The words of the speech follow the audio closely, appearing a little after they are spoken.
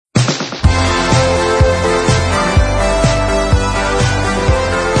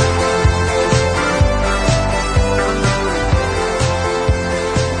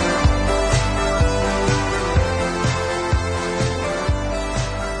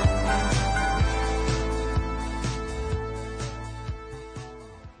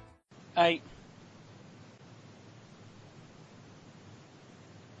8.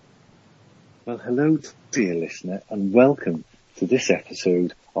 Well, hello, dear listener, and welcome to this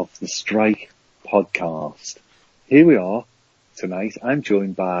episode of the Strike Podcast. Here we are tonight. I'm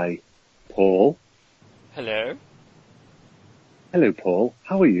joined by Paul. Hello. Hello, Paul.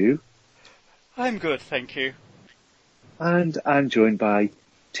 How are you? I'm good, thank you. And I'm joined by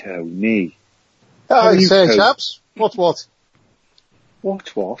Tony. Hi, chaps. What? What?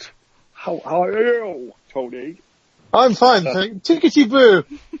 How are you, Tony? I'm fine, thank you. Tickety boo.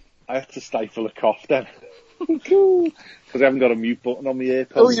 I had to stifle a cough then. Because I haven't got a mute button on my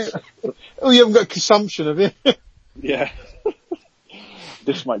AirPods. Oh, you haven't got consumption, have you? Yeah.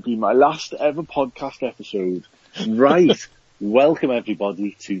 This might be my last ever podcast episode. Right. Welcome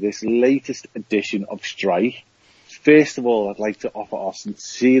everybody to this latest edition of Strike. First of all, I'd like to offer our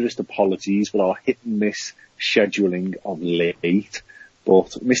sincerest apologies for our hit and miss scheduling of late.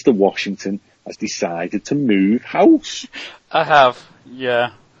 But Mr. Washington has decided to move house. I have,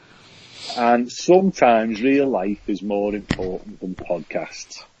 yeah. And sometimes real life is more important than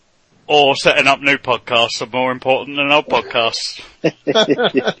podcasts. Or setting up new podcasts are more important than old podcasts.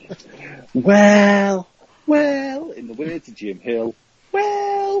 Well, in the words of Jim Hill,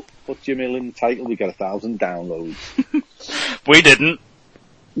 put Jim Hill in the title, we get 1,000 downloads. We didn't.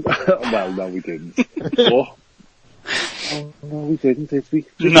 Well, no, we didn't. But, no, we didn't, did we?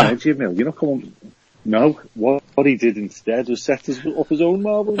 No. Jim Hill, you're not coming. No, what he did instead was set up his own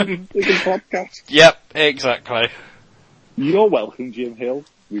Marvel podcast. Yep, exactly. You're welcome, Jim Hill.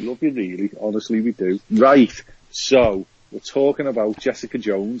 We love you really, honestly we do. Right, so we're talking about Jessica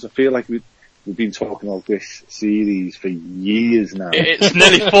Jones. I feel like we've been talking about this series for years now. It's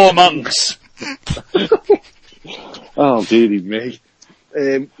nearly 4 months. Oh, dearie me.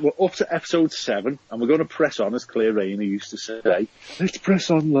 We're up to episode 7, and we're going to press on, as Claire Rayner used to say. Let's press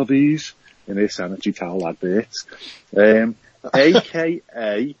on, lovies, in her sanitary towel adverts.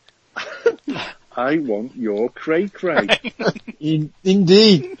 AKA, I want your cray-cray.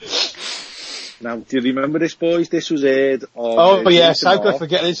 Indeed. Now, do you remember this, boys? This was aired on... Oh, yes, how could I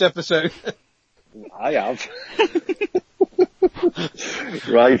forget this episode? I have.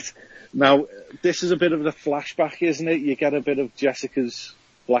 Right. Now, this is a bit of a flashback, isn't it? You get a bit of Jessica's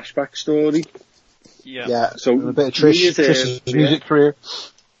flashback story. Yeah. So, a bit of Trish's music career.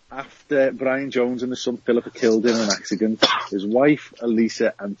 After Brian Jones and his son Philip are killed in an accident, his wife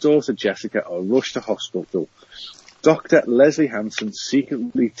Elisa and daughter Jessica are rushed to hospital. Dr. Leslie Hansen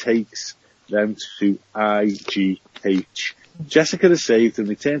secretly takes them to IGH. Jessica is saved and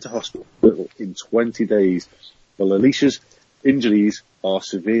returned to hospital in 20 days, while Alicia's injuries are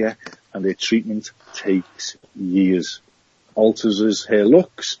severe and their treatment takes years. Alters her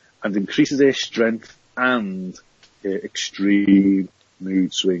looks and increases her strength and her extreme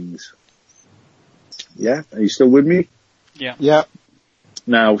mood swings. Yeah? Are you still with me? Yeah.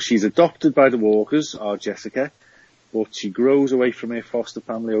 Now, she's adopted by the Walkers, our Jessica, but she grows away from her foster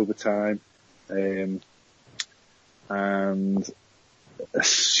family over time. And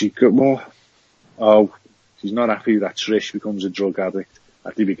she's not happy that Trish becomes a drug addict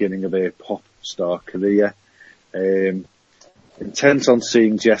at the beginning of her pop star career. Intent on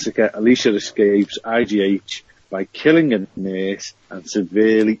seeing Jessica, Alicia escapes IGH by killing a nurse and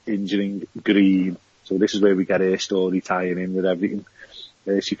severely injuring Green. So this is where we get her story tying in with everything.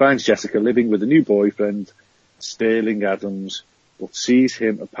 She finds Jessica living with a new boyfriend, Sterling Adams, but sees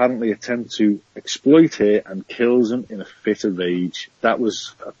him apparently attempt to exploit her and kills him in a fit of rage. That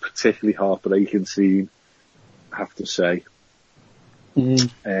was a particularly heartbreaking scene, I have to say. Returning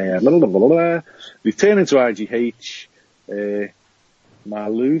to IGH,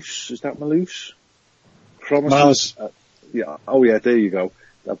 Malus, is that Malus? Promises, there you go.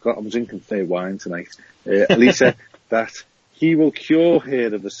 I'm drinking fair wine tonight. Elisa, that he will cure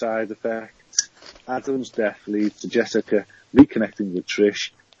her of the side effects. Adam's death leads to Jessica reconnecting with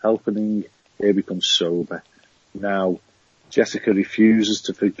Trish, helping her become sober. Now, Jessica refuses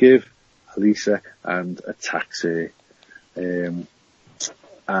to forgive Elisa and attacks her. And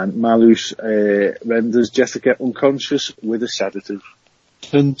Malus renders Jessica unconscious with a sedative.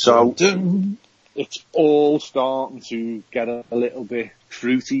 So, it's all starting to get a little bit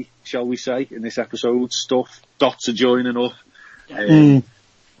fruity, shall we say, in this episode. Dots are joining up. Everything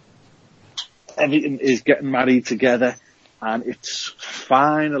is getting married together, and it's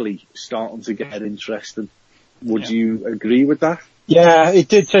finally starting to get interesting. Would you agree with that? Yeah, it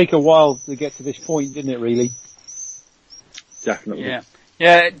did take a while to get to this point, didn't it, really? Definitely.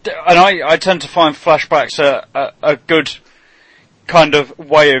 Yeah, and I tend to find flashbacks a good kind of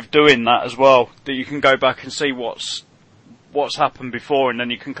way of doing that as well, that you can go back and see what's what's happened before, and then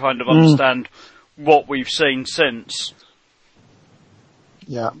you can kind of understand what we've seen since.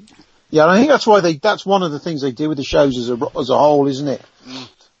 Yeah. Yeah, and I think that's why that's one of the things they do with the shows as a whole, isn't it?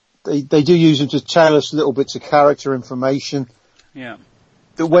 They do use them to tell us little bits of character information. Yeah.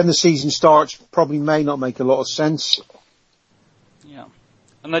 That when the season starts probably may not make a lot of sense. Yeah.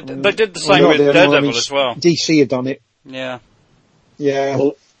 And they did the same with Daredevil as well. DC had done it. Yeah. Yeah.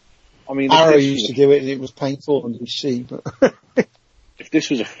 Well, I mean, Arrow used to do it and it was painful on DC, but if this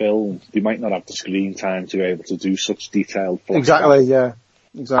was a film, they might not have the screen time to be able to do such detailed flashbacks. Exactly, yeah.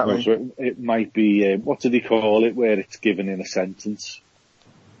 Exactly. So it might be, what do they call it, where it's given in a sentence?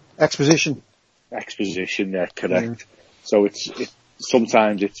 Exposition, yeah, correct. So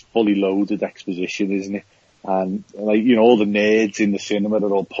sometimes it's fully loaded exposition, isn't it? And like, you know, all the nerds in the cinema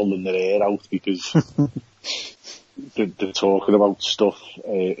are all pulling their hair out because they're talking about stuff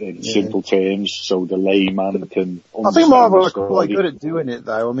in simple terms, so the layman can understand. I think Marvel are quite good at doing it,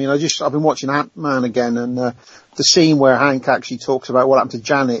 though. I mean, I've been watching Ant-Man again, and the scene where Hank actually talks about what happened to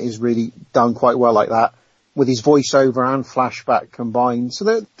Janet is really done quite well like that, with his voiceover and flashback combined.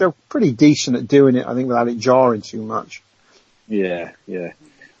 So they're pretty decent at doing it, I think, without it jarring too much. Yeah.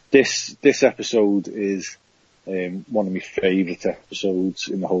 This episode is one of my favourite episodes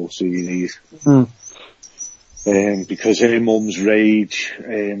in the whole series. Because her mum's rage,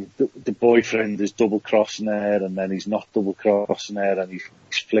 the boyfriend is double crossing her, and then he's not double crossing her, and he's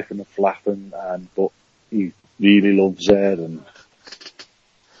flipping and flapping, but he really loves her,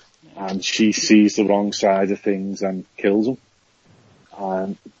 and she sees the wrong side of things and kills him.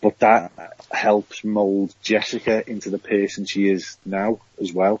 But that helps mould Jessica into the person she is now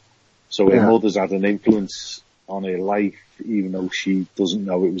as well. So her mother's had an influence on her life, even though she doesn't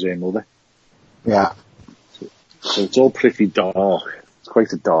know it was her mother. Yeah. So it's all pretty dark. It's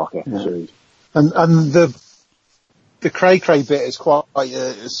quite a dark episode. And the Cray bit is quite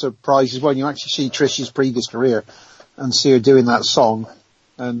a surprise as well. You actually see Trish's previous career and see her doing that song,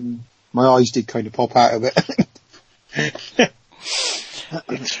 and my eyes did kind of pop out of it.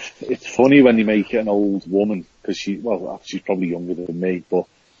 It's funny when you make it an old woman, because she's probably younger than me, but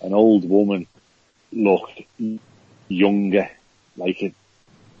an old woman look younger, like it.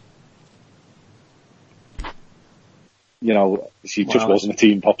 You know, she just wasn't a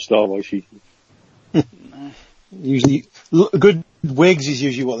teen pop star, was she? Usually, good wigs is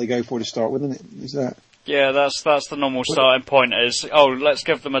usually what they go for to start with, isn't it? Is that? Yeah, that's the normal starting point is, let's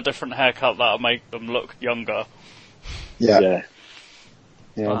give them a different haircut that'll make them look younger. Yeah.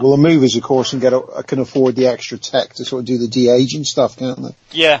 Well, the movies, of course, can afford the extra tech to sort of do the de-aging stuff, can't they?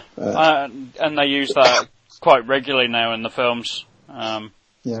 Yeah, and they use that quite regularly now in the films.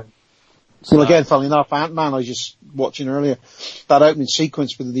 Yeah. Well, again, funnily enough, Ant-Man, I was just watching earlier, that opening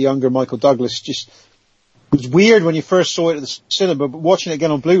sequence with the younger Michael Douglas just was weird when you first saw it at the cinema, but watching it again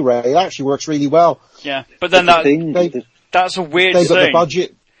on Blu-ray, it actually works really well. Yeah, but then that's a weird thing. They've got the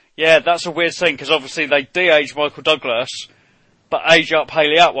budget. Yeah, that's a weird thing, because obviously they de-age Michael Douglas, but age up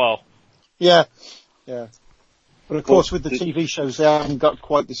Hayley Atwell. Yeah. But of course, with the TV shows, they haven't got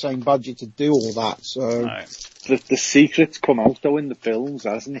quite the same budget to do all that, so... No. The secret's come out, though, in the films,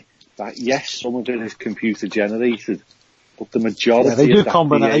 hasn't it? That, yes, some of it is computer generated, but the majority they do of that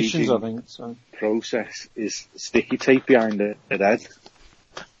combinations, I think. So. Process is sticky tape behind the head.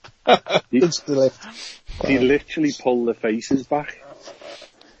 It's the lift. They literally pull the faces back.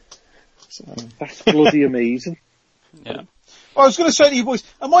 So, that's bloody amazing. Yeah. I was going to say to you boys,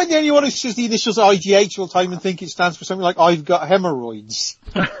 am I the only one who says the initials IGH all the time and think it stands for something like I've got hemorrhoids?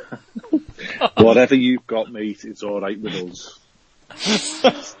 Whatever you've got, mate, it's alright with us.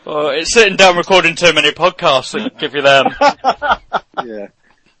 Well, it's sitting down recording 2-minute podcasts that give you them. Yeah.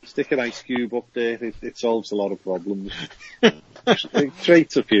 Stick an ice cube up there, it solves a lot of problems.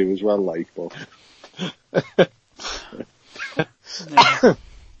 Traits a few as well, like, but...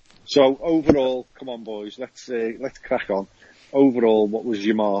 So, overall, come on boys, let's crack on. Overall, what was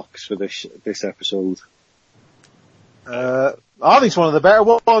your marks for this episode? I think it's one of the better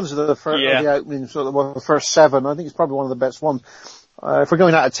ones of the opening, sort of the first 7. I think it's probably one of the best ones. If we're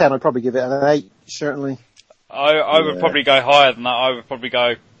going out of 10, I'd probably give it an 8, certainly. I would probably go higher than that. I would probably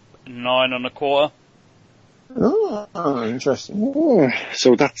go 9.25. Oh, interesting. Oh,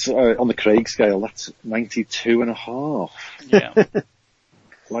 so that's, on the Craig scale, that's 92.5. Yeah.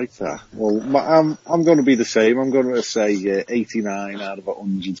 Like that. Well, I'm going to be the same. I'm going to say 89 out of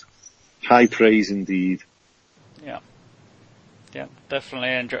 100. High praise indeed. Yeah,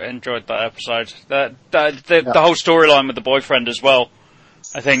 definitely enjoyed that episode. The whole storyline with the boyfriend as well,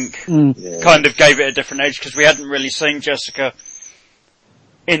 I think, kind of gave it a different edge, because we hadn't really seen Jessica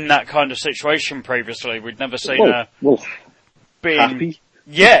in that kind of situation previously. We'd never seen her being happy.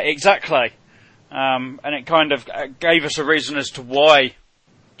 Yeah, exactly. And it kind of gave us a reason as to why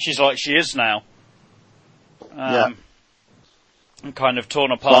she's like she is now. And kind of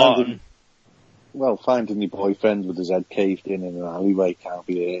torn apart. Finding your boyfriend with his head caved in an alleyway can't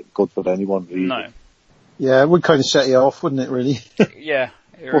be good for anyone, really. No. Yeah, it would kind of set you off, wouldn't it, really? Yeah,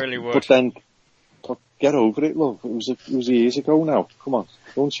 it really would. But then, get over it, love. It was years ago now. Come on.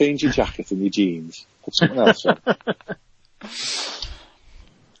 Don't change your jacket and your jeans. Put something else on.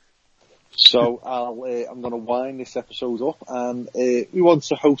 So I'm going to wind this episode up, and who wants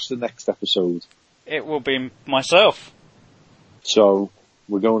to host the next episode? It will be myself. So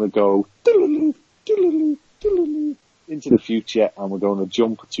we're going to go into the future, and we're going to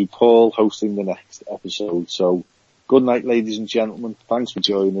jump to Paul hosting the next episode. So good night, ladies and gentlemen. Thanks for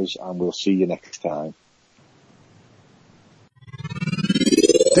joining us, and we'll see you next time.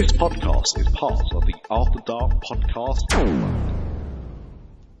 This podcast is part of the After Dark Podcast Network.